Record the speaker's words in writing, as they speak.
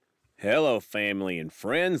Hello, family and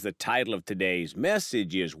friends. The title of today's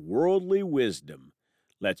message is Worldly Wisdom.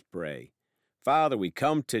 Let's pray. Father, we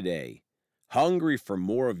come today hungry for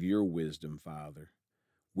more of your wisdom, Father.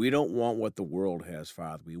 We don't want what the world has,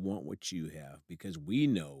 Father. We want what you have because we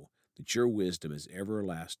know that your wisdom is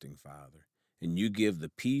everlasting, Father, and you give the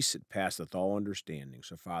peace that passeth all understanding.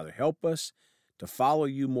 So, Father, help us to follow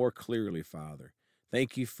you more clearly, Father.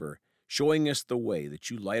 Thank you for showing us the way that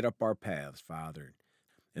you light up our paths, Father.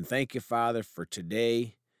 And thank you, Father, for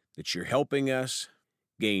today that you're helping us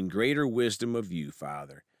gain greater wisdom of you,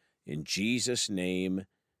 Father. In Jesus' name,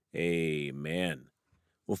 amen.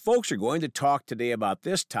 Well, folks are going to talk today about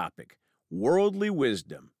this topic, worldly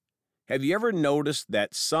wisdom. Have you ever noticed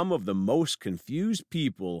that some of the most confused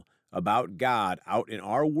people about God out in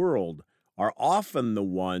our world are often the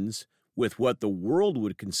ones with what the world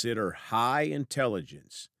would consider high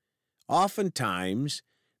intelligence? Oftentimes,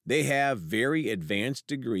 they have very advanced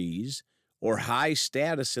degrees or high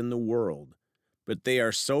status in the world, but they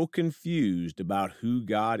are so confused about who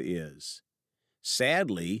God is.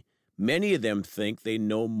 Sadly, many of them think they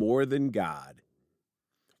know more than God.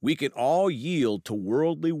 We can all yield to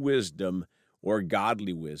worldly wisdom or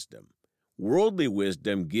godly wisdom. Worldly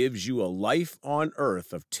wisdom gives you a life on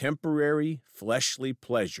earth of temporary, fleshly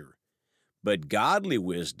pleasure, but godly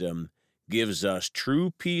wisdom gives us true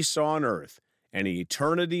peace on earth and an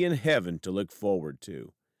eternity in heaven to look forward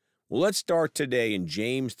to. Well, let's start today in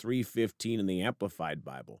James 3:15 in the Amplified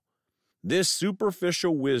Bible. This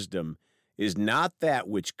superficial wisdom is not that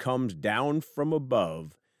which comes down from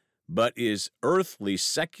above, but is earthly,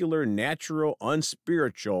 secular, natural,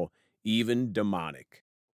 unspiritual, even demonic.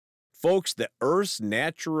 Folks, the earth's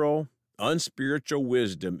natural, unspiritual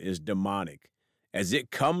wisdom is demonic, as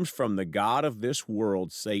it comes from the god of this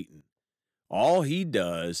world, Satan. All he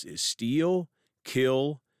does is steal,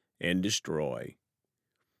 kill, and destroy.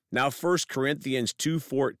 Now, 1 Corinthians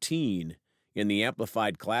 2:14 in the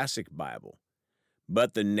Amplified Classic Bible.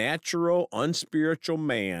 But the natural, unspiritual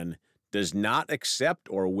man does not accept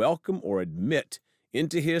or welcome or admit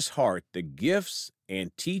into his heart the gifts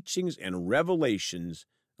and teachings and revelations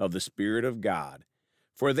of the Spirit of God,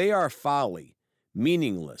 for they are folly,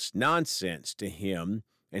 meaningless, nonsense to him,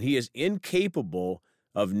 and he is incapable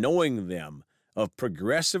of knowing them, of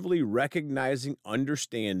progressively recognizing,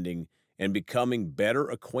 understanding, and becoming better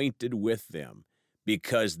acquainted with them,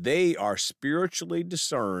 because they are spiritually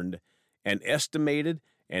discerned and estimated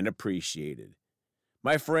and appreciated.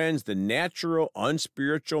 My friends, the natural,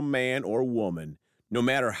 unspiritual man or woman, no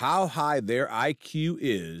matter how high their IQ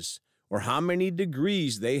is or how many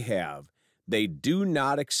degrees they have, they do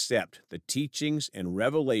not accept the teachings and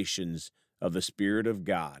revelations of the Spirit of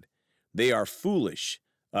God. They are foolish,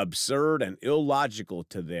 absurd, and illogical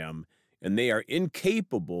to them, and they are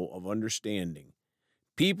incapable of understanding.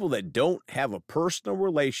 People that don't have a personal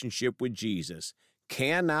relationship with Jesus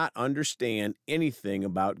cannot understand anything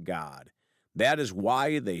about God. That is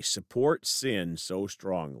why they support sin so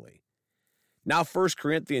strongly. Now, 1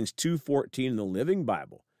 Corinthians 2:14 in the Living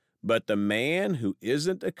Bible. But the man who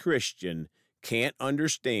isn't a Christian can't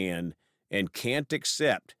understand and can't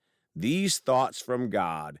accept these thoughts from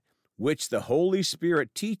God, which the Holy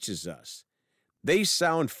Spirit teaches us. They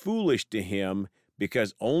sound foolish to him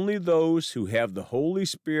because only those who have the Holy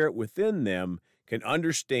Spirit within them can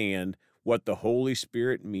understand what the Holy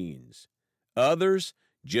Spirit means. Others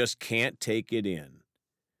just can't take it in.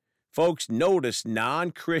 Folks, notice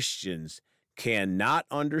non-Christians cannot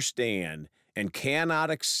understand and cannot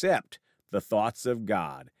accept the thoughts of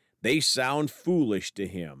God. They sound foolish to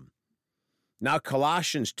him. Now,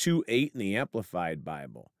 Colossians 2:8 in the Amplified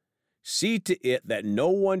Bible. See to it that no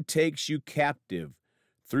one takes you captive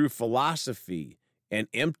through philosophy and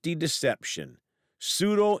empty deception,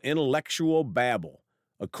 pseudo-intellectual babble,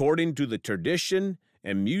 according to the tradition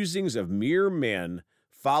and musings of mere men,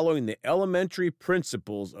 following the elementary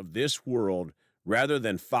principles of this world rather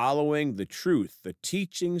than following the truth, the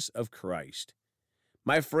teachings of Christ.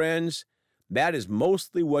 My friends, that is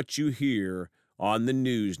mostly what you hear on the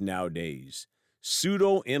news nowadays.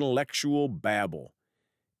 Pseudo-intellectual babble,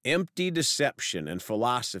 empty deception and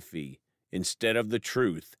philosophy instead of the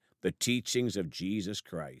truth, the teachings of Jesus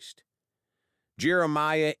Christ.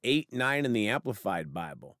 Jeremiah 8:9 in the Amplified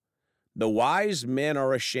Bible. The wise men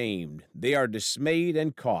are ashamed, they are dismayed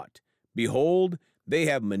and caught. Behold, they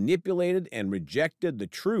have manipulated and rejected the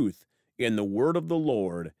truth in the word of the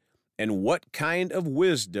Lord, and what kind of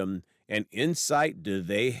wisdom and insight do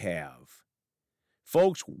they have?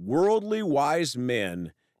 Folks, worldly wise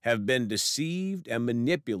men have been deceived and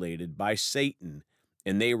manipulated by Satan,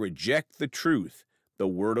 and they reject the truth, the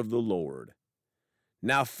word of the Lord.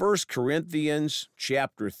 Now, 1 Corinthians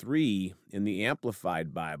chapter 3 in the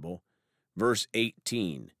Amplified Bible, verse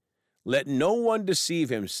 18. Let no one deceive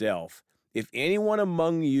himself. If anyone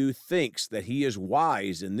among you thinks that he is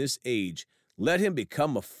wise in this age, let him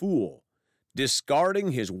become a fool,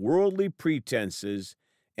 discarding his worldly pretenses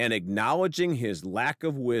and acknowledging his lack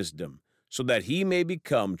of wisdom, so that he may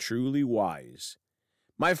become truly wise.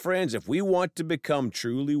 My friends, if we want to become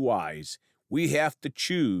truly wise, we have to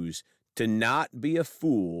choose to not be a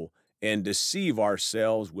fool and deceive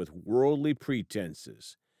ourselves with worldly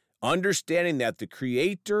pretenses, understanding that the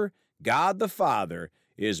Creator, God the Father,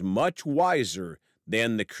 is much wiser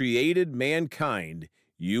than the created mankind,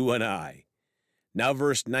 you and I. Now,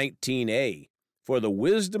 verse 19a, for the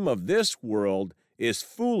wisdom of this world is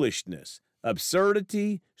foolishness,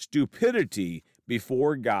 absurdity, stupidity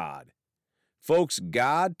before God. Folks,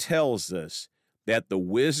 God tells us that the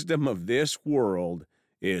wisdom of this world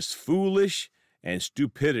is foolish and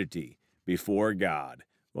stupidity before God.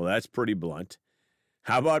 Well, that's pretty blunt.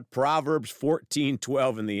 How about Proverbs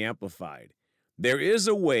 14:12 in the Amplified? There is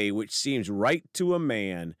a way which seems right to a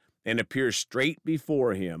man and appears straight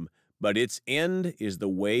before him, but its end is the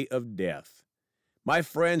way of death. My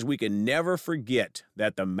friends, we can never forget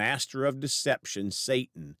that the master of deception,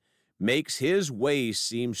 Satan, makes his ways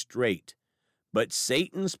seem straight, but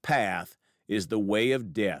Satan's path is the way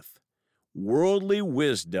of death. Worldly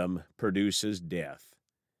wisdom produces death.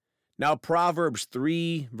 Now, Proverbs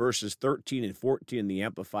 3, verses 13 and 14 in the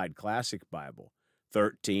Amplified Classic Bible.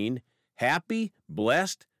 13, happy,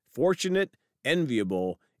 blessed, fortunate,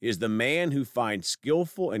 enviable is the man who finds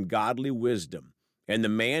skillful and godly wisdom, and the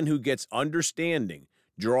man who gets understanding,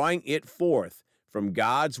 drawing it forth from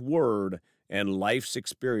God's word and life's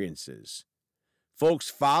experiences. Folks,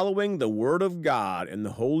 following the word of God and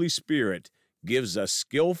the Holy Spirit gives us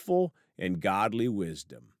skillful and godly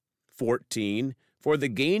wisdom. 14, for the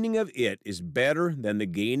gaining of it is better than the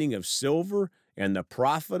gaining of silver, and the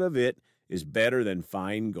profit of it is better than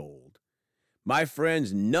fine gold. My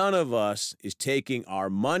friends, none of us is taking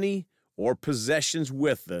our money or possessions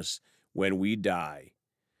with us when we die.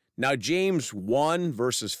 Now, James 1,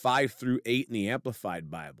 verses 5 through 8 in the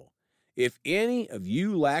Amplified Bible. If any of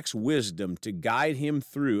you lacks wisdom to guide him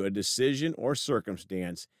through a decision or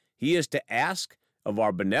circumstance, he is to ask of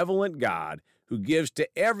our benevolent God, who gives to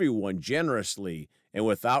everyone generously and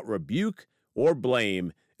without rebuke or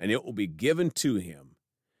blame, and it will be given to him.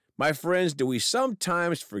 My friends, do we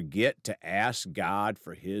sometimes forget to ask God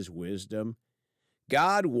for his wisdom?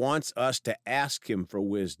 God wants us to ask him for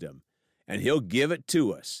wisdom, and he'll give it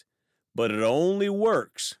to us. But it only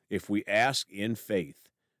works if we ask in faith.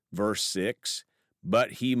 Verse 6,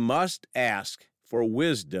 but he must ask for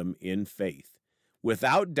wisdom in faith,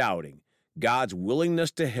 without doubting God's willingness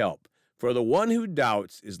to help. For the one who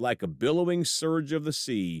doubts is like a billowing surge of the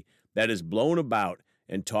sea that is blown about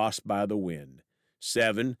and tossed by the wind.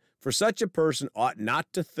 7, for such a person ought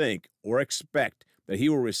not to think or expect that he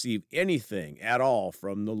will receive anything at all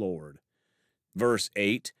from the Lord. Verse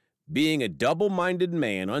 8, being a double-minded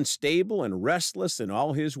man, unstable and restless in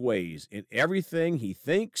all his ways, in everything he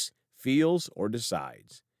thinks, feels, or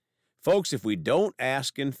decides. Folks, if we don't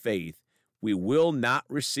ask in faith, we will not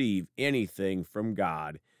receive anything from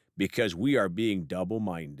God because we are being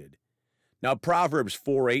double-minded. Now, Proverbs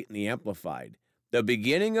 4:8 in the Amplified. The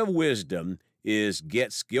beginning of wisdom is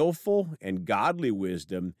get skillful and godly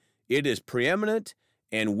wisdom. It is preeminent,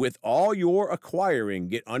 and with all your acquiring,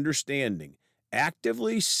 get understanding.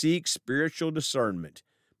 Actively seek spiritual discernment,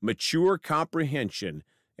 mature comprehension,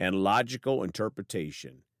 and logical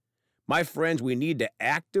interpretation. My friends, we need to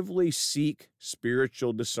actively seek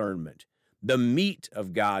spiritual discernment, the meat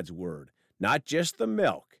of God's word, not just the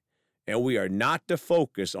milk, and we are not to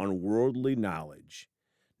focus on worldly knowledge.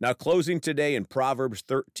 Now, closing today in Proverbs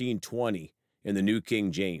 13:20 in the New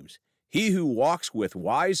King James, he who walks with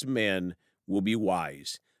wise men will be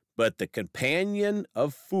wise, but the companion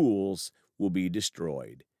of fools will be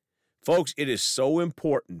destroyed. Folks, it is so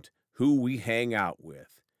important who we hang out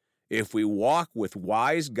with. If we walk with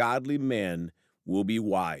wise, godly men, we'll be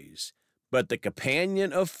wise. But the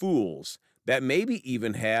companion of fools, that maybe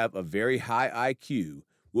even have a very high IQ,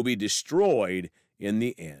 will be destroyed in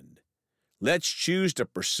the end. Let's choose to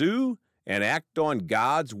pursue and act on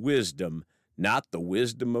God's wisdom, not the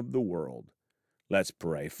wisdom of the world. Let's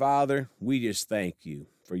pray. Father, we just thank you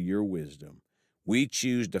for your wisdom. We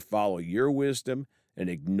choose to follow your wisdom and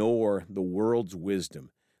ignore the world's wisdom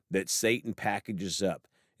that Satan packages up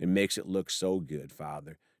and makes it look so good,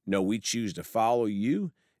 Father. No, we choose to follow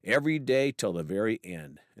you every day till the very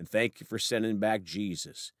end. And thank you for sending back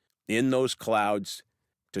Jesus in those clouds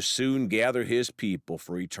to soon gather his people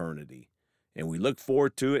for eternity. And we look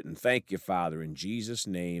forward to it, and thank you, Father, in Jesus'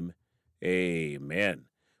 name. Amen.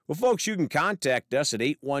 Well, folks, you can contact us at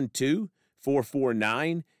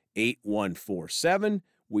 812-449-8147.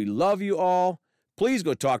 We love you all. Please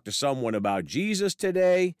go talk to someone about Jesus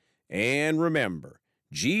today. And remember,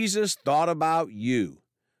 Jesus thought about you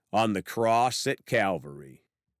on the cross at Calvary.